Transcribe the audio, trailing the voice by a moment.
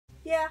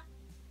Yeah,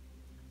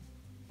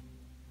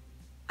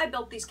 I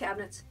built these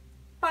cabinets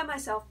by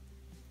myself.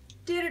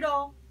 Did it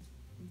all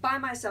by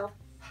myself.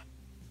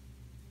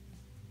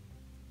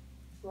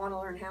 Want to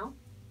learn how?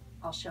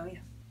 I'll show you.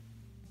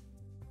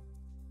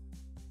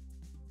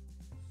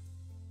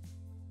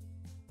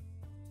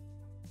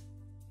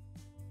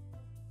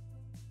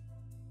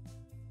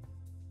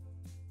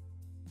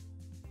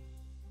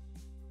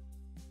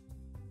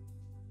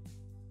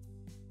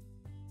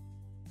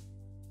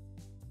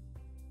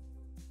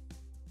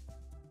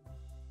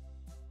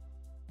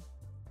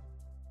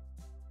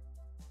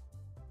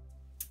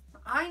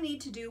 I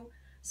need to do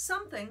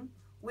something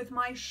with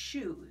my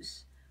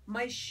shoes.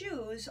 My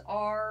shoes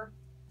are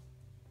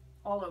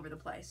all over the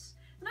place.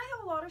 And I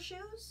have a lot of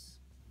shoes.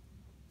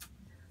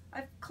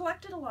 I've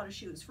collected a lot of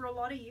shoes for a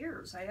lot of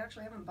years. I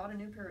actually haven't bought a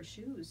new pair of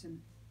shoes,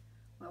 and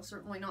well,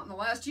 certainly not in the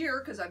last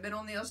year because I've been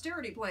on the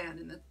austerity plan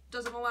and it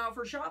doesn't allow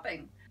for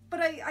shopping.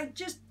 But I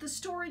just, the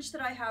storage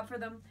that I have for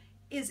them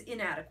is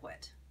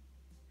inadequate.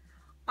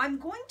 I'm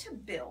going to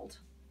build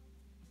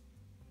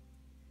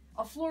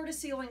a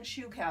floor-to-ceiling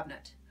shoe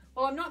cabinet.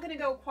 Well, I'm not going to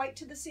go quite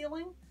to the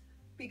ceiling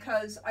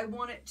because I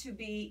want it to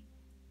be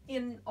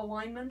in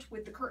alignment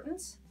with the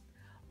curtains,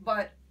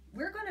 but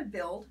we're going to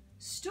build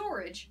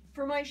storage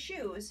for my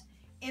shoes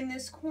in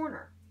this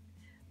corner.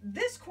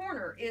 This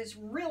corner is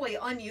really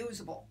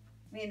unusable.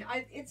 I mean,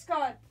 it's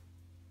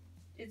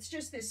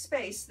just this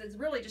space that's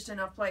really just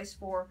enough place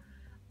for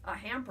a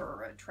hamper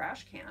or a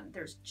trash can.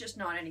 There's just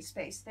not any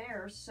space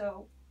there,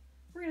 so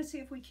we're going to see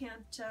if we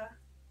can't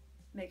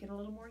make it a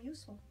little more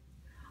useful.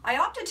 I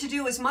opted to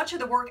do as much of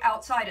the work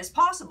outside as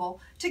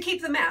possible to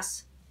keep the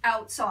mess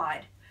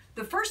outside.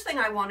 The first thing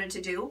I wanted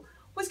to do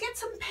was get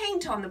some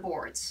paint on the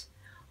boards.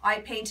 I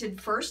painted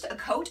first a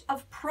coat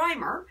of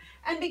primer,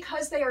 and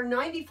because they are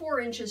 94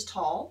 inches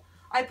tall,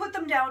 I put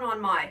them down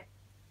on my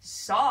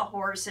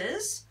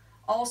sawhorses,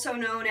 also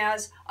known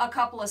as a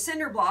couple of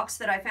cinder blocks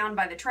that I found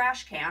by the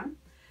trash can,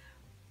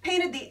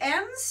 painted the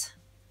ends,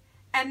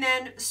 and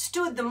then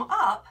stood them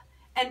up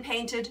and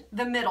painted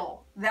the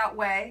middle. That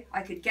way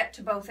I could get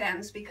to both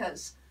ends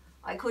because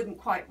I couldn't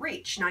quite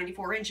reach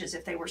 94 inches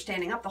if they were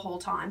standing up the whole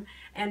time,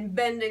 and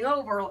bending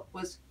over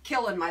was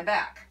killing my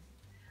back.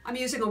 I'm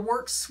using a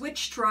Worx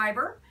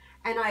Switchdriver,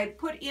 and I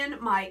put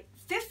in my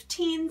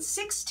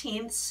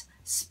 15/16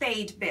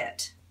 spade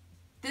bit.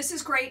 This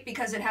is great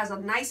because it has a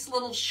nice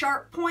little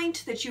sharp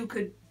point that you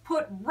could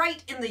put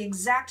right in the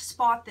exact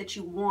spot that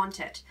you want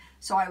it.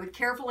 So I would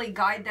carefully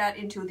guide that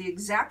into the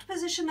exact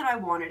position that I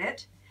wanted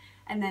it,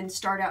 and then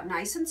start out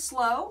nice and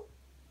slow,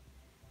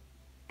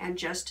 and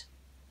just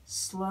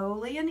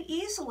slowly and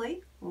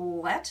easily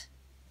let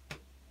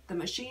the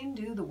machine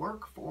do the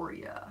work for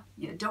you.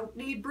 You don't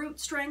need brute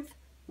strength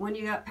when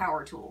you got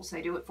power tools.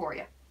 They do it for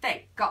you.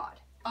 Thank God.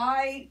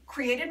 I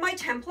created my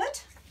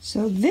template.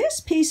 So this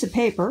piece of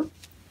paper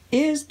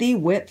is the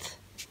width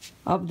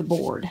of the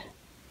board.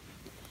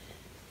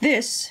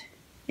 This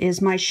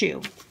is my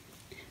shoe.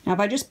 Now if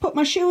I just put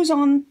my shoes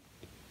on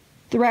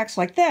the racks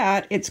like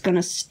that, it's going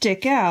to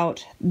stick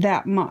out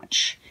that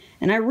much.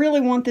 And I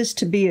really want this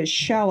to be as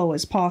shallow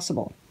as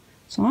possible.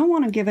 So I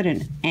want to give it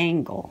an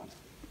angle.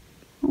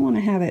 I want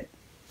to have it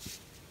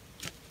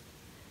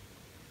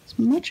as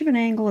much of an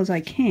angle as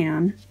I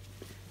can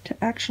to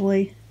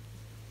actually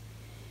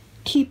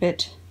keep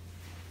it.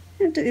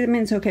 I mean,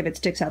 it's okay if it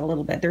sticks out a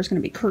little bit. There's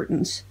going to be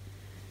curtains.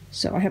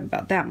 So I have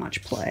about that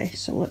much play.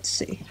 So let's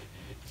see.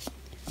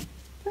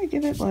 If I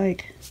give it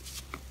like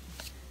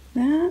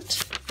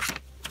that.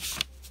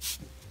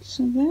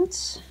 So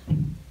that's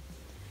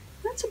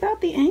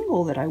about the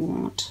angle that I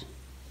want.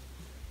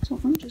 So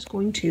I'm just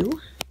going to,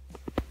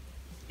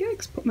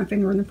 yikes, put my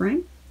finger in the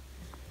frame.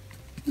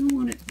 I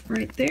want it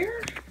right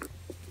there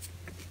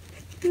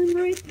and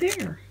right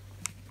there.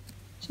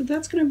 So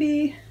that's going to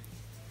be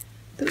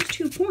those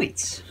 2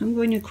 points. I'm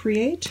going to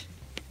create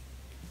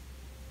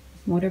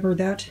whatever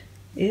that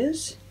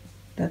is.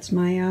 That's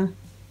my, I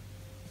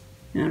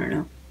don't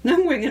know.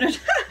 I'm winging it.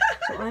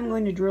 So I'm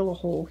going to drill a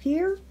hole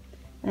here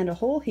and a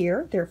hole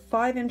here. They're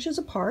 5 inches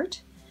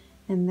apart,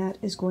 and that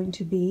is going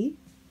to be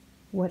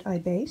what I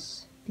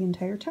base the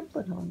entire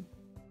template on.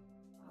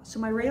 So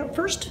my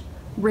first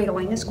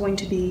railing is going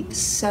to be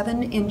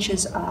 7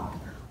 inches up.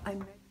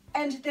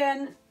 And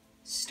then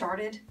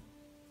started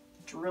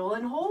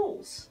drilling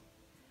holes.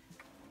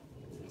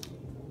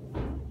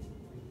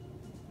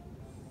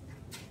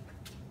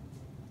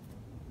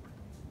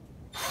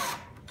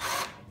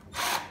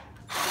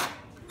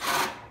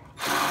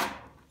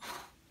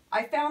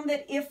 I found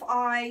that if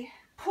I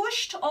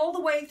pushed all the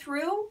way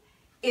through,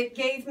 it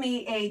gave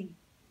me a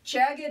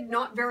jagged,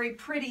 not very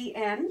pretty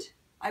end.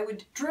 I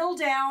would drill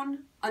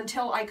down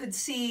until I could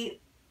see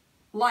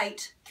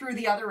light through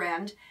the other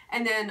end,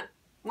 and then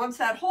once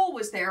that hole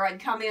was there, I'd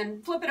come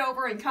in, flip it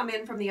over, and come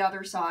in from the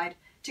other side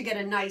to get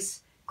a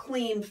nice,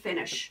 clean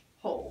finish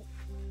hole.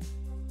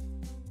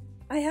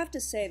 I have to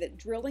say that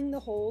drilling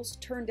the holes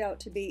turned out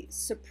to be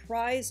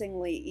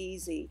surprisingly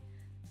easy.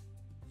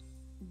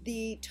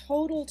 The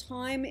total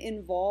time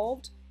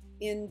involved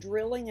in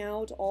drilling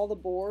out all the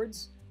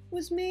boards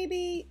was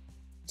maybe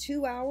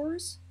 2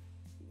 hours,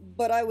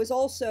 but I was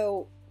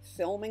also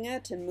filming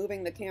it and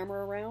moving the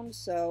camera around,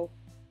 so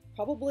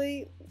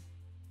probably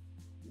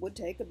would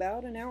take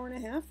about an hour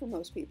and a half for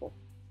most people.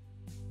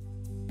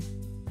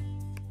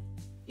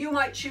 You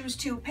might choose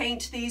to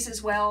paint these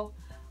as well.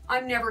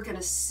 I'm never going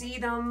to see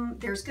them.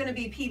 There's going to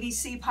be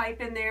PVC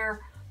pipe in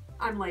there.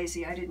 I'm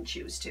lazy, I didn't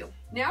choose to.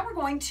 Now we're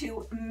going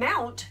to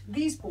mount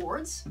these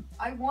boards.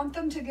 I want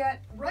them to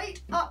get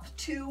right up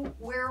to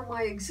where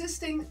my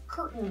existing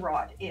curtain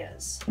rod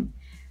is.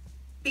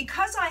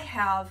 Because I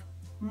have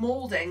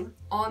molding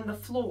on the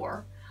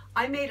floor,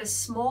 I made a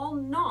small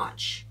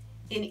notch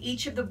in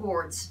each of the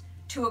boards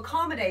to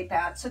accommodate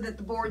that so that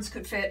the boards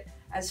could fit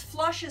as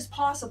flush as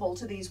possible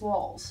to these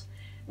walls.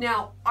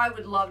 Now, I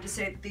would love to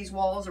say that these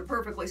walls are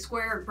perfectly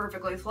square and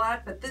perfectly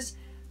flat, but this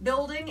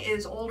building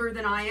is older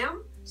than I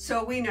am,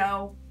 so we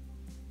know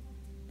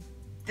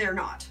they're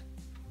not.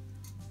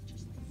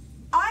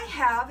 I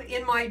have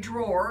in my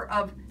drawer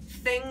of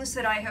things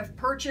that I have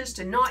purchased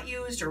and not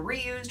used or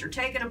reused or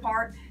taken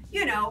apart,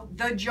 you know,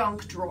 the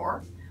junk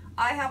drawer.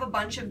 I have a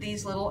bunch of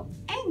these little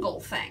angle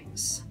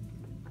things.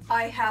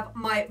 I have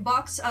my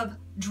box of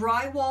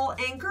drywall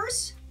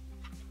anchors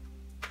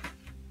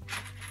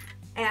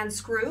and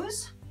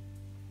screws,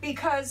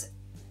 because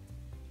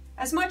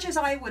as much as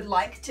I would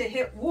like to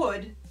hit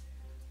wood,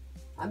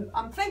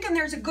 I'm thinking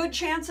there's a good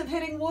chance of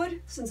hitting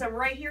wood since I'm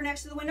right here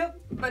next to the window,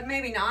 but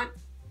maybe not,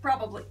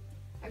 probably.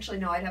 Actually,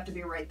 no, I'd have to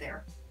be right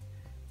there.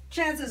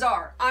 Chances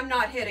are I'm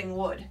not hitting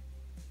wood.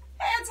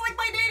 It's like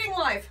my dating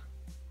life.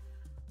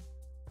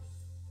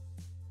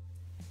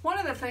 One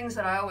of the things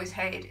that I always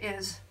hate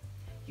is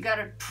you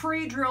gotta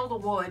pre-drill the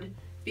wood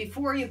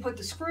before you put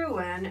the screw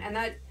in, and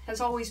that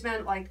has always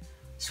meant like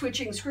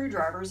switching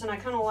screwdrivers, and I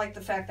kind of like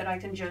the fact that I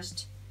can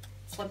just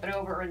flip it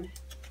over and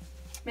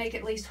make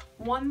at least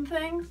one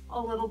thing a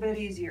little bit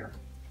easier.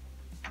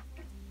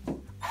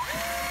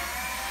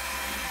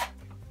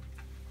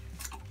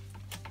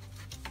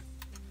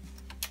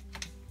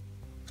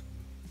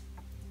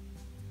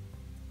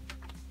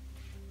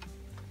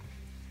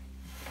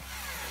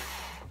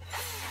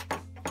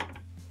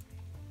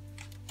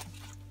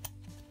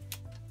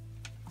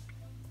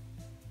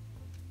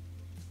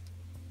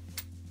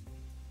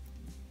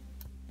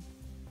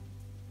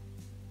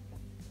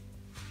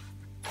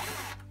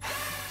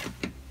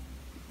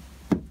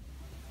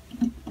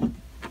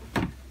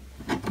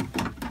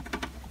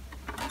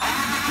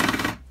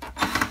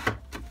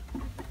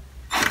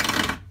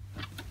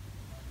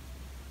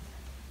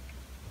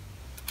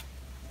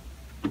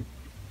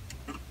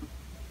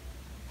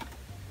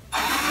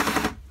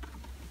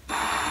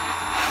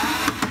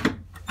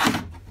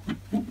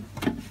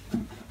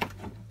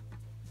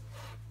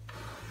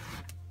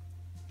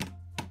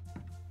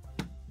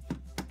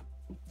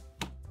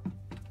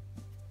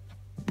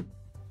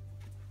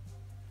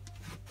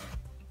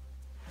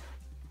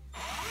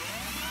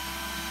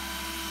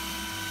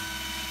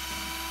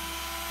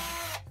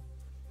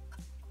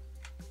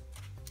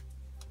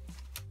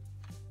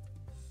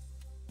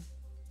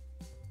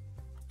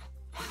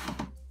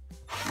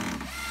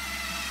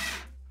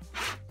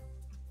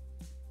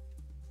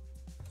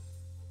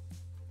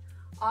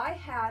 I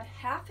had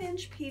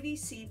 1/2-inch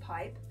PVC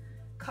pipe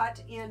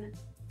cut in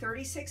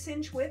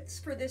 36-inch widths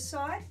for this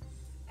side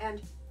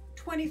and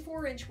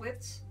 24-inch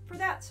widths for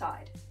that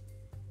side.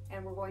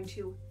 And we're going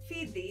to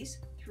feed these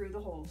through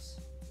the holes.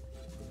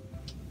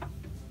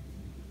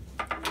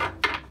 Do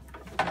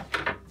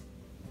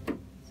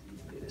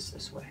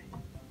this way.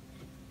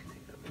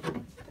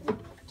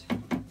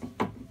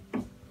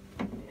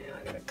 Yeah,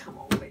 I gotta come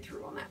all the way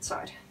through on that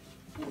side.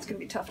 It's gonna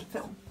be tough to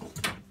film.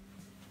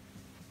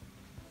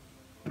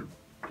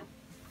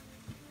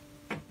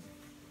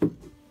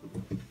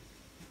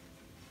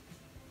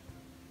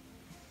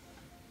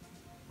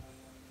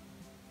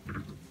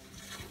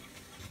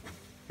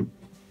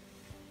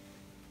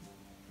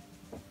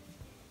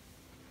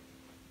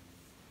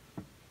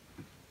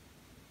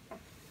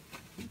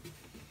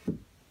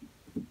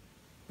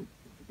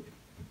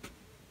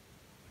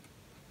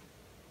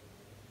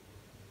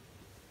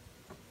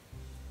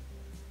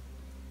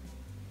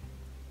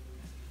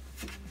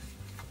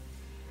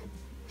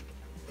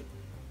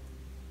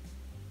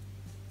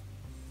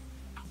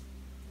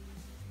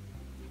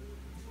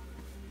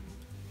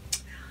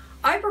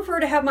 I prefer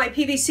to have my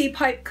PVC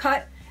pipe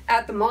cut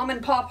at the mom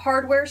and pop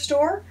hardware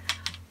store.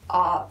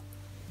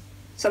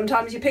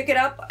 Sometimes you pick it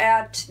up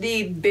at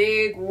the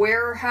big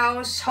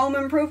warehouse home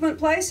improvement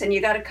place and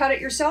you got to cut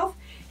it yourself.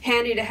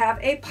 Handy to have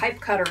a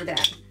pipe cutter then.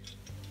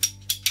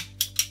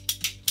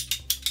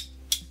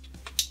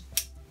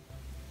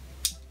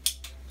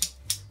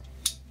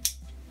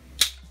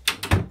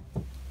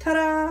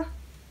 Ta-da!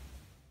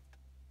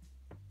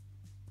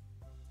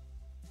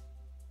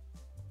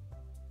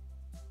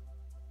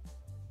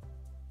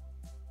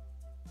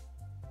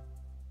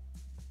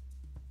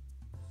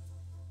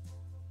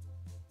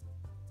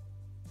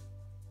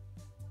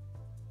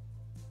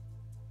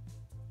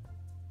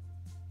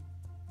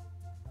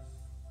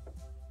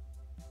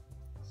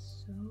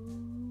 So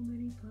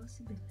many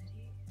possibilities.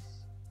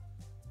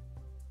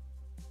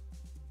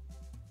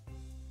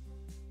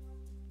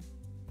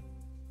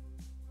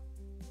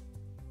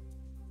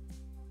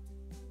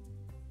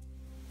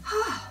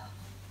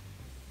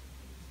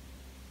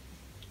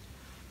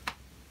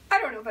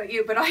 know about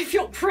you, but I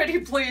feel pretty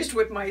pleased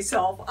with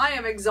myself. I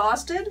am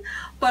exhausted,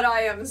 but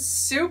I am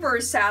super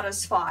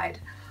satisfied.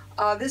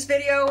 This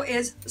video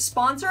is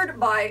sponsored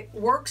by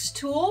Worx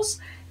Tools.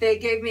 They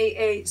gave me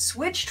a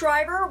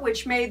Switchdriver,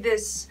 which made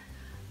this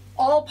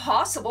all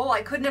possible.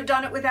 I couldn't have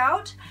done it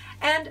without.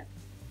 And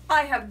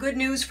I have good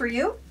news for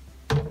you.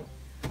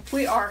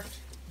 We are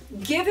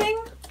giving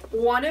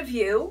one of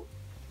you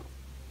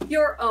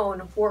your own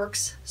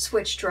Worx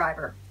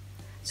Switchdriver.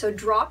 So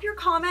drop your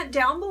comment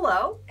down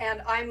below,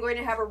 and I'm going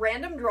to have a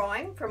random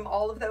drawing from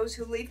all of those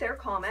who leave their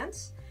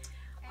comments.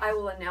 I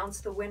will announce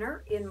the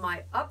winner in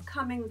my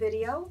upcoming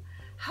video,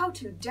 how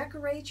to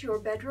decorate your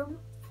bedroom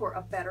for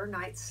a better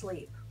night's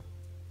sleep.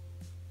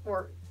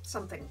 Or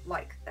something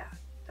like that.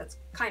 That's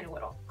kind of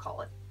what I'll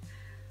call it.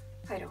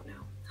 I don't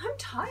know. I'm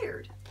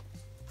tired,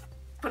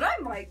 but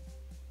I'm like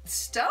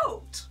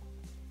stoked.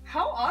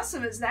 How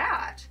awesome is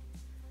that?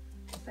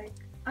 Like,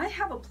 I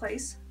have a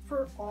place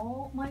for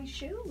all my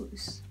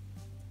shoes.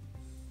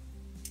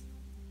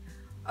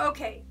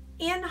 Okay,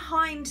 in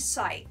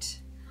hindsight,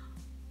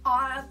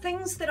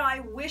 things that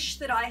I wish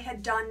that I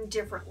had done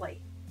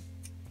differently.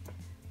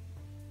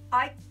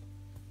 I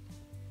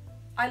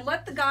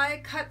let the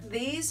guy cut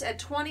these at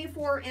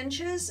 24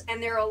 inches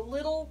and they're a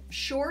little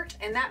short,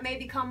 and that may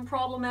become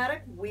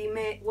problematic.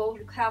 We'll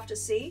have to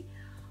see.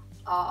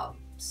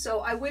 So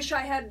I wish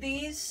I had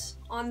these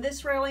on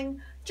this railing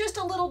just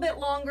a little bit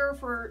longer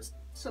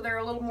so they're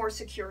a little more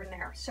secure in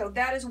there. So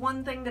that is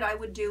one thing that I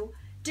would do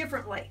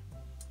differently.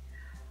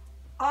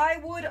 I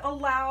would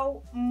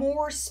allow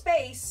more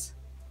space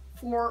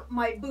for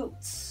my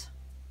boots.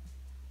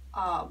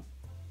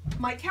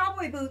 My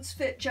cowboy boots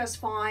fit just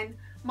fine.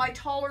 My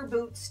taller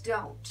boots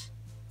don't.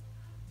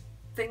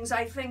 Things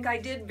I think I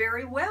did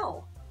very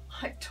well.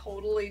 I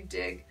totally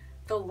dig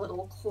the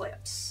little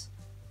clips.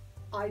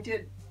 I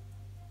did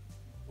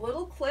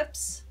little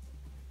clips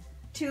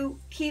to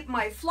keep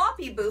my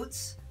floppy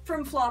boots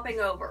from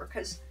flopping over,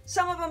 because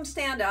some of them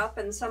stand up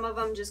and some of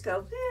them just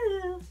go,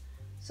 eh.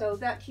 So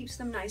that keeps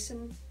them nice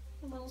and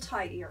a little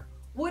tidier.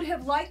 Would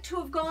have liked to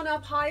have gone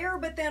up higher,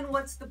 but then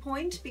what's the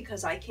point,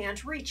 because I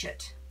can't reach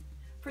it.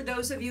 For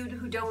those of you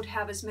who don't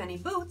have as many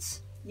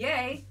boots,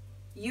 yay,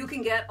 you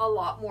can get a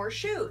lot more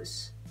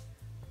shoes.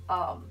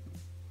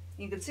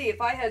 You can see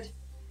if I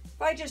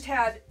just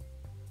had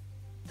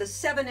the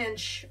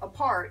 7-inch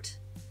apart,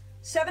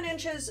 7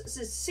 inches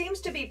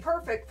seems to be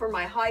perfect for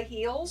my high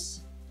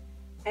heels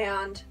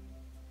and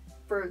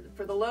for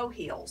the low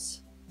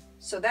heels.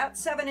 So that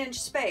 7-inch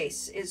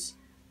space is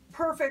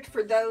perfect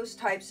for those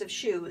types of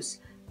shoes.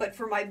 But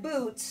for my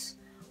boots,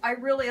 I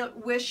really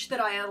wish that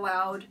I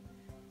allowed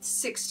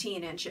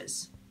 16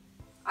 inches.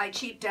 I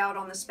cheaped out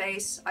on the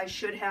space. I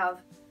should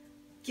have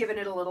given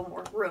it a little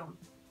more room.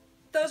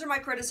 Those are my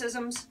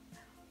criticisms,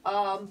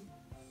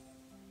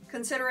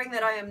 considering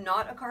that I am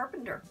not a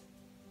carpenter.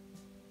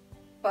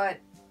 But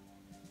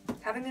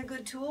having a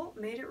good tool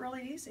made it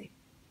really easy.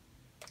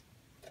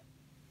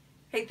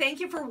 Hey, thank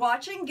you for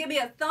watching. Give me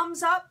a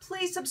thumbs up,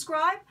 please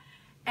subscribe,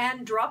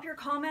 and drop your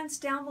comments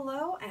down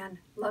below, and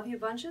love you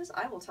bunches.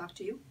 I will talk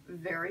to you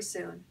very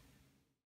soon.